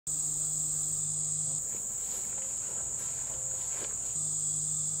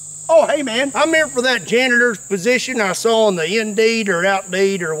Oh, hey man, I'm here for that janitor's position I saw on the Indeed or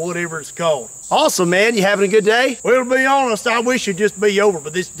Outdeed or whatever it's called. Awesome, man. You having a good day? Well, to be honest, I wish it'd just be over,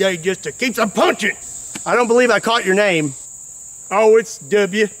 but this day just keeps on punching. I don't believe I caught your name. Oh, it's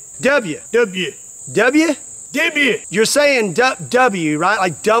W. W. W. W? W. You're saying W, right?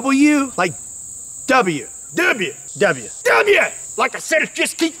 Like W? Like W. W. W. W. Like I said, it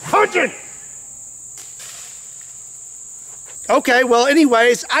just keeps punching. Okay, well,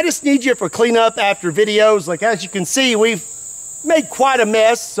 anyways, I just need you for cleanup after videos. Like, as you can see, we've made quite a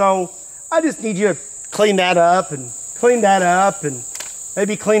mess, so I just need you to clean that up and clean that up and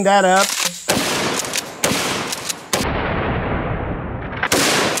maybe clean that up.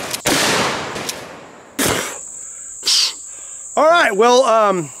 All right,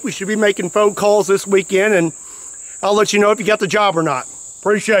 well, we should be making phone calls this weekend, and I'll let you know if you got the job or not.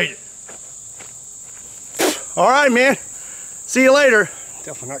 Appreciate it. All right, man. See you later.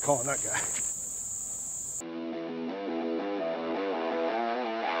 Definitely not calling that guy.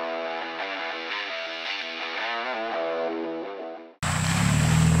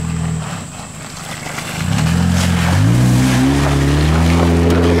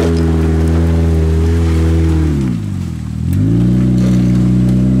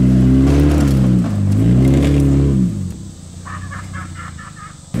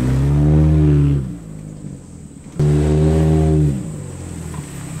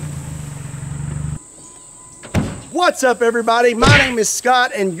 What's up, everybody? My name is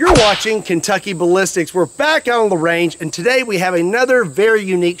Scott and you're watching Kentucky Ballistics. We're back on the range and today we have another very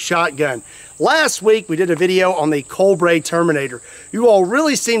unique shotgun. Last week we did a video on the Colbray Terminator. You all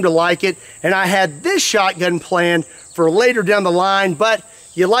really seemed to like it, and I had this shotgun planned for later down the line, but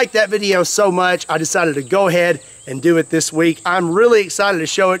you liked that video so much I decided to go ahead and do it this week. I'm really excited to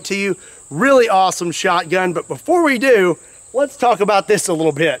show it to you. Really awesome shotgun, but before we do, let's talk about this a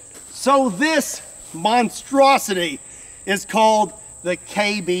little bit. So this monstrosity is called the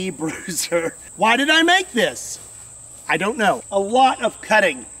KB Bruiser. Why did I make this? I don't know. A lot of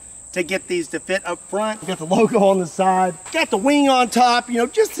cutting to get these to fit up front. Got the logo on the side, got the wing on top, you know,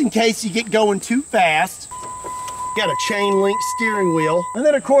 just in case you get going too fast. Got a chain link steering wheel. And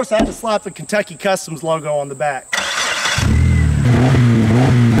then of course I had to slap the Kentucky Customs logo on the back.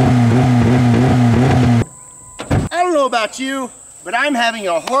 I don't know about you, but I'm having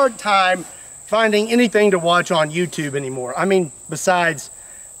a hard time finding anything to watch on YouTube anymore. I mean, besides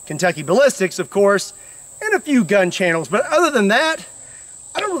Kentucky Ballistics, of course, and a few gun channels. But other than that,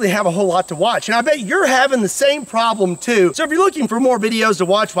 I don't really have a whole lot to watch. And I bet you're having the same problem too. So if you're looking for more videos to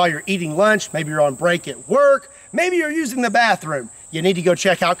watch while you're eating lunch, maybe you're on break at work, maybe you're using the bathroom, you need to go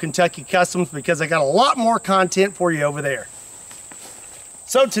check out Kentucky Customs because I got a lot more content for you over there.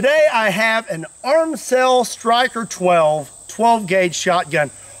 So today I have an Armcell Striker 12 gauge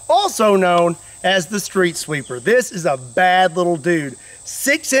shotgun, also known as the Street Sweeper. This is a bad little dude.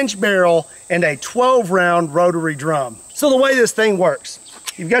 6-inch barrel and a 12-round rotary drum. So the way this thing works,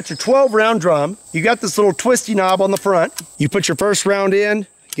 you've got your 12-round drum, you got this little twisty knob on the front, you put your first round in,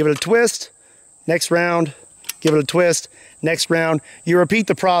 give it a twist, next round, give it a twist, next round. You repeat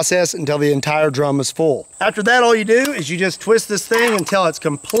the process until the entire drum is full. After that, all you do is you just twist this thing until it's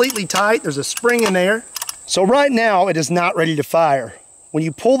completely tight. There's a spring in there. So right now, it is not ready to fire. When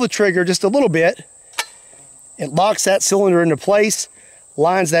you pull the trigger just a little bit, it locks that cylinder into place,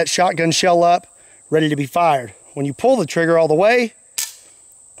 lines that shotgun shell up, ready to be fired. When you pull the trigger all the way,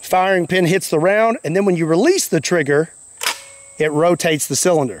 firing pin hits the round, and then when you release the trigger, it rotates the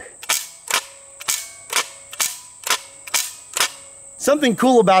cylinder. Something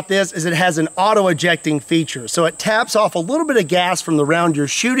cool about this is it has an auto-ejecting feature, so it taps off a little bit of gas from the round you're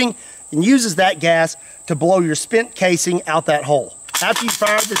shooting and uses that gas to blow your spent casing out that hole. After you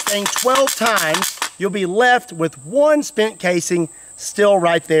fire this thing 12 times, you'll be left with one spent casing still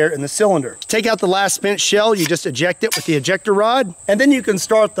right there in the cylinder. To take out the last spent shell, you just eject it with the ejector rod, and then you can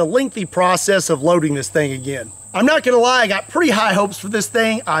start the lengthy process of loading this thing again. I'm not gonna lie, I got pretty high hopes for this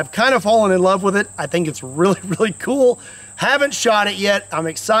thing. I've kind of fallen in love with it. I think it's really, really cool. Haven't shot it yet. I'm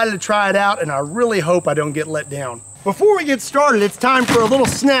excited to try it out, and I really hope I don't get let down. Before we get started, it's time for a little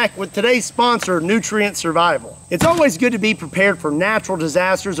snack with today's sponsor, Nutrient Survival. It's always good to be prepared for natural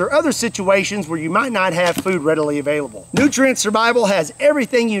disasters or other situations where you might not have food readily available. Nutrient Survival has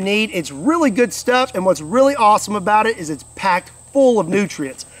everything you need. It's really good stuff, and what's really awesome about it is it's packed full of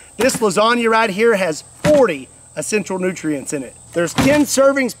nutrients. This lasagna right here has 40 essential nutrients in it. There's 10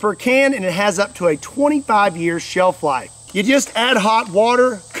 servings per can, and it has up to a 25-year shelf life. You just add hot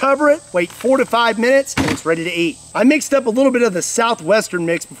water, cover it, wait 4 to 5 minutes, and it's ready to eat. I mixed up a little bit of the Southwestern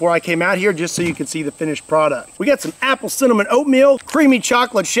mix before I came out here just so you can see the finished product. We got some apple cinnamon oatmeal, creamy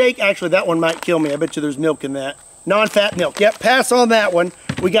chocolate shake. Actually, that one might kill me. I bet you there's milk in that. Non-fat milk. Yep, pass on that one.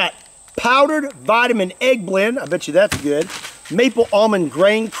 We got powdered vitamin egg blend. I bet you that's good. Maple almond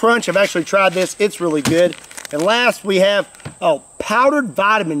grain crunch. I've actually tried this. It's really good. And last we have, powdered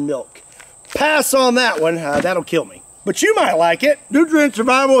vitamin milk. Pass on that one. That'll kill me. But you might like it. Nutrient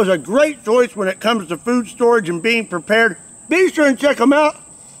Survival is a great choice when it comes to food storage and being prepared. Be sure and check them out.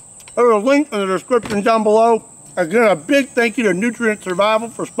 There's a link in the description down below. Again, a big thank you to Nutrient Survival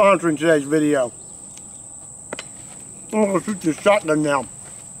for sponsoring today's video. I'm gonna shoot this shotgun now.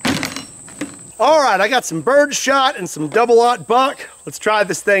 All right, I got some bird shot and some double-aught buck. Let's try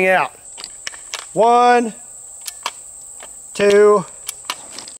this thing out. 1, 2.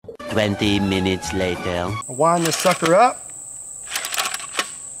 20 minutes later. I'll wind this sucker up.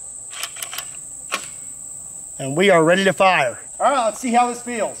 And we are ready to fire. All right, let's see how this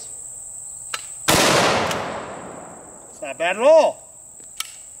feels. It's not bad at all.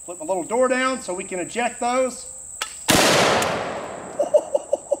 Flip my little door down so we can eject those.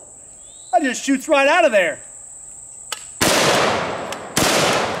 That just shoots right out of there.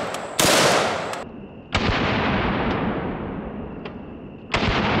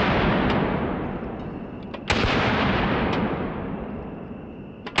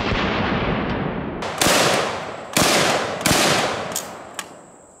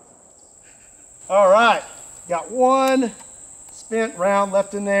 All right, got one spent round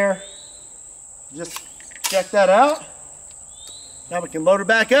left in there. Just check that out. Now we can load her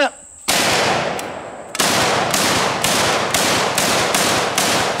back up.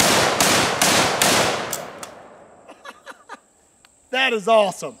 That is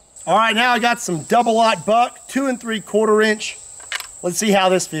awesome. All right, now I got some double-aught buck, 2 3/4 inch. Let's see how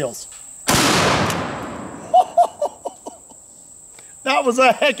this feels. That was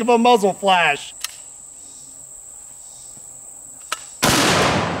a heck of a muzzle flash.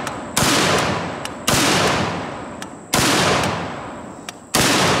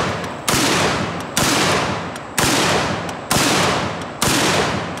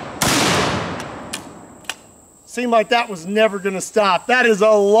 Seemed like that was never going to stop. That is a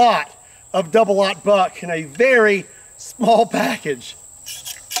lot of double-aught buck in a very small package.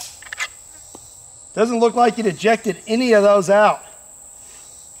 Doesn't look like it ejected any of those out.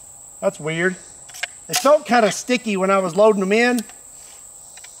 That's weird. It felt kind of sticky when I was loading them in.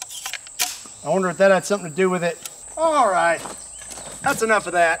 I wonder if that had something to do with it. All right, that's enough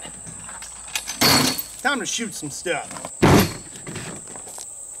of that. Time to shoot some stuff.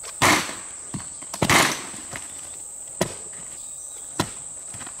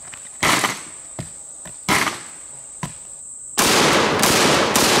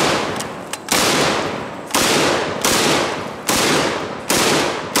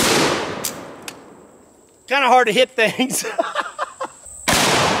 Kind of hard to hit things.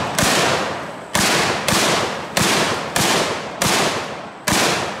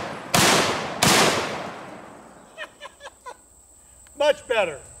 Much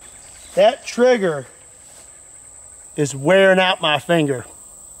better. That trigger is wearing out my finger.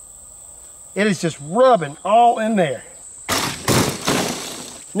 It is just rubbing all in there.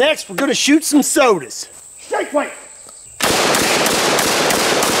 Next, we're gonna shoot some sodas. Shake weight.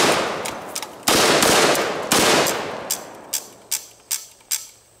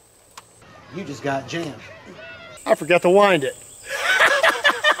 You just got jammed. I forgot to wind it.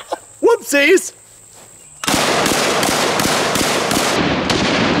 Whoopsies!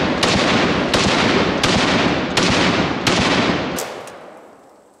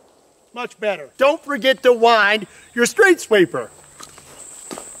 Much better. Don't forget to wind your straight sweeper.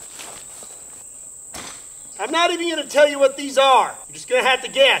 I'm not even going to tell you what these are. You're just going to have to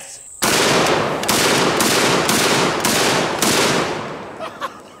guess.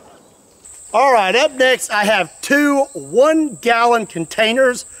 All right, up next I have 2 1-gallon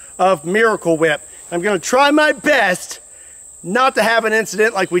containers of Miracle Whip. I'm going to try my best not to have an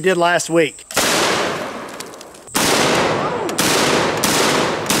incident like we did last week.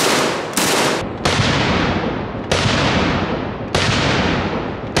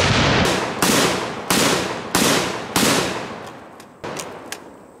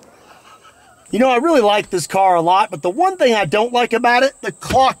 You know, I really like this car a lot, but the one thing I don't like about it, the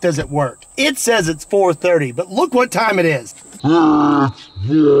clock doesn't work. It says it's 4:30, but look what time it is. It's time.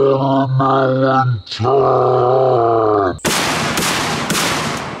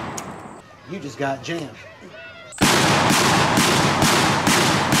 You just got jammed.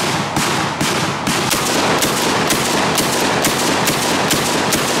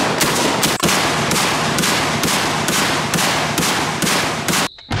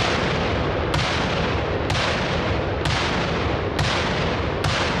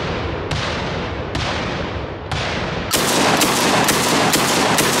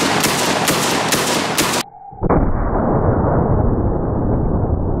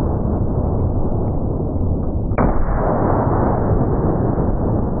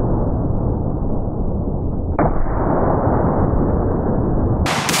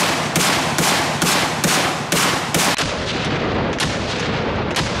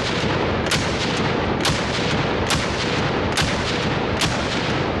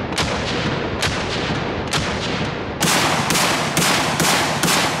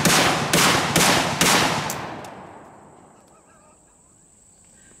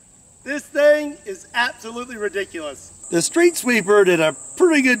 This thing is absolutely ridiculous. The street sweeper did a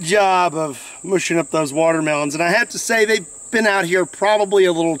pretty good job of mushing up those watermelons, and I have to say they've been out here probably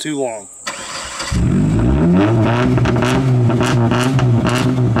a little too long.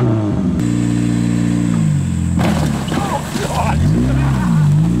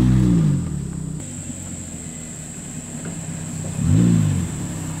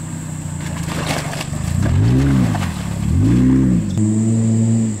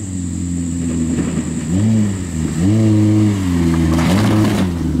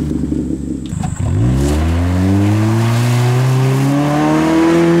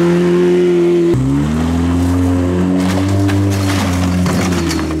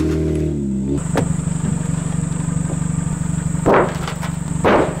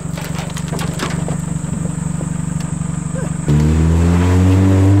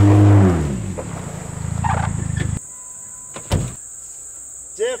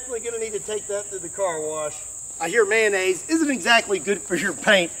 Definitely gonna need to take that through the car wash. I hear mayonnaise isn't exactly good for your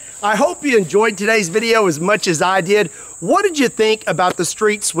paint. I hope you enjoyed today's video as much as I did. What did you think about the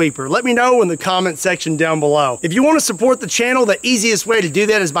street sweeper? Let me know in the comment section down below. If you want to support the channel, the easiest way to do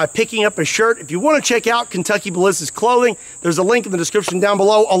that is by picking up a shirt. If you want to check out Kentucky Ballistics clothing, there's a link in the description down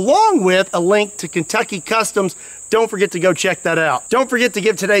below, along with a link to Kentucky Customs. Don't forget to go check that out. Don't forget to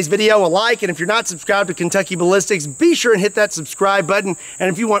give today's video a like, and if you're not subscribed to Kentucky Ballistics, be sure and hit that subscribe button. And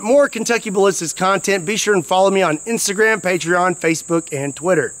if you want more Kentucky Ballistics content, be sure and follow me on Instagram, Patreon, Facebook, and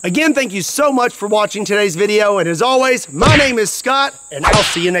Twitter. Again, thank you so much for watching today's video, and as always, my name is Scott, and I'll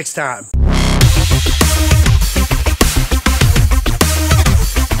see you next time.